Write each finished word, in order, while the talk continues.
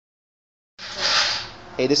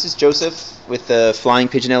Hey, this is Joseph with the Flying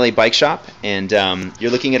Pigeon LA Bike Shop, and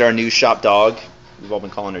you're looking at our new shop dog. We've all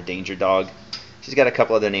been calling her Danger Dog. She's got a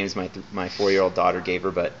couple other names my 4-year-old daughter gave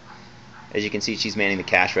her, but as you can see, she's manning the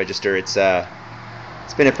cash register. It's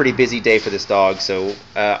been a pretty busy day for this dog, so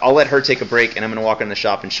I'll let her take a break, and I'm going to walk in the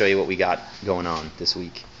shop and show you what we got going on this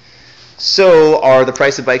week. So our The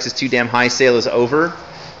Price of Bikes is Too Damn High sale is over.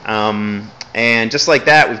 And just like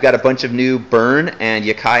that, we've got a bunch of new Bern and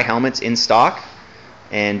Yakkay helmets in stock.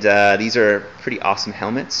 And these are pretty awesome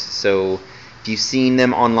helmets. So if you've seen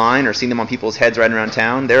them online or seen them on people's heads riding around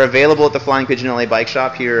town, they're available at the Flying Pigeon LA Bike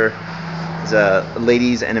Shop. Here is a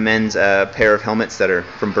ladies' and a men's pair of helmets that are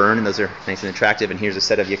from Bern, and those are nice and attractive. And here's a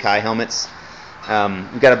set of Yakkay helmets.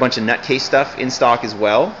 We've got a bunch of nutcase stuff in stock as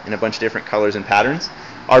well, in a bunch of different colors and patterns.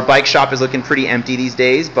 Our bike shop is looking pretty empty these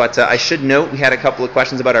days, but I should note we had a couple of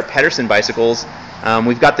questions about our Pedersen bicycles.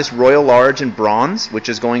 We've got this Royal Large in bronze, which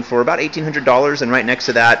is going for about $1,800, and right next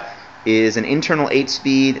to that is an internal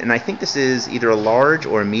 8-speed, and I think this is either a large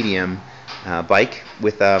or a medium bike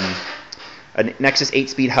with a Nexus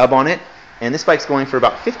 8-speed hub on it, and this bike's going for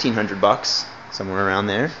about $1,500, somewhere around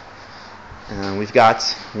there. We've got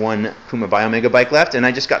one Puma Biomega bike left, and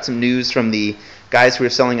I just got some news from the guys who are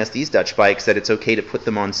selling us these Dutch bikes that it's okay to put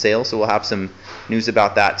them on sale, so we'll have some news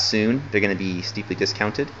about that soon. They're going to be steeply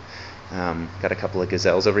discounted. Got a couple of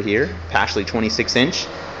Gazelles over here, Pashley 26-inch.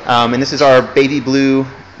 And this is our baby blue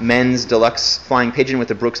men's deluxe Flying Pigeon with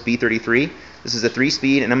the Brooks B33. This is a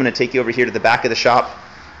 3-speed, and I'm going to take you over here to the back of the shop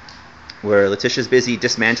where Letitia's busy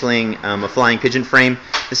dismantling a Flying Pigeon frame.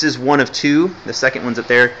 This is one of two. The second one's up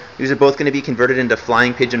there. These are both going to be converted into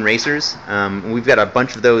Flying Pigeon Racers. We've got a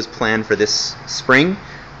bunch of those planned for this spring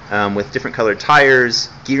with different colored tires,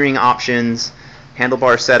 gearing options,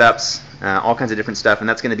 handlebar setups, all kinds of different stuff. And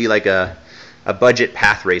that's going to be like a budget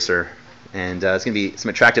path racer. And it's going to be some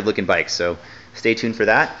attractive looking bikes, so stay tuned for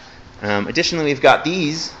that. Additionally, we've got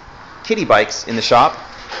these kiddie bikes in the shop.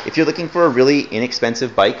 If you're looking for a really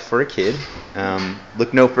inexpensive bike for a kid,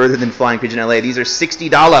 look no further than Flying Pigeon LA. These are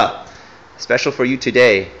 $60, special for you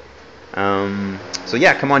today. So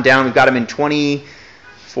yeah, come on down. We've got them in 20,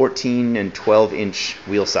 14, and 12-inch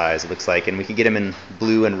wheel size, it looks like, and we can get them in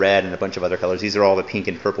blue and red and a bunch of other colors. These are all the pink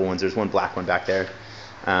and purple ones. There's one black one back there.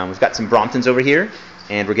 We've got some Bromptons over here,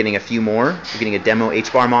 and we're getting a few more. We're getting a demo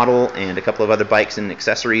H-bar model and a couple of other bikes and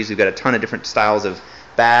accessories. We've got a ton of different styles of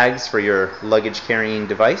bags for your luggage carrying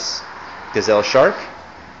device, Gazelle Shark,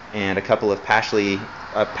 and a couple of Pashley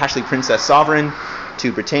Princess Sovereign,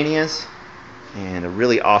 2 Britannias, and a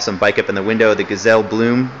really awesome bike up in the window, the Gazelle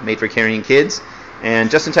Bloom, made for carrying kids.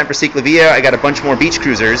 And just in time for Ciclavia, I got a bunch more beach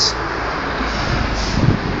cruisers.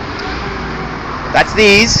 That's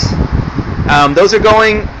these. Those are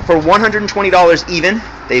going for $120 even.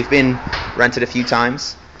 They've been rented a few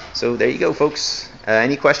times. So there you go, folks.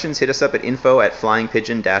 Any questions, hit us up at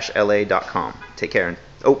info@flyingpigeon-la.com. Take care. And,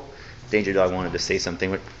 oh, Danger Dog wanted to say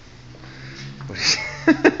something.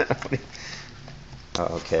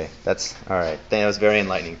 Oh, okay. That's all right. That was very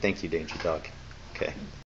enlightening. Thank you, Danger Dog. Okay.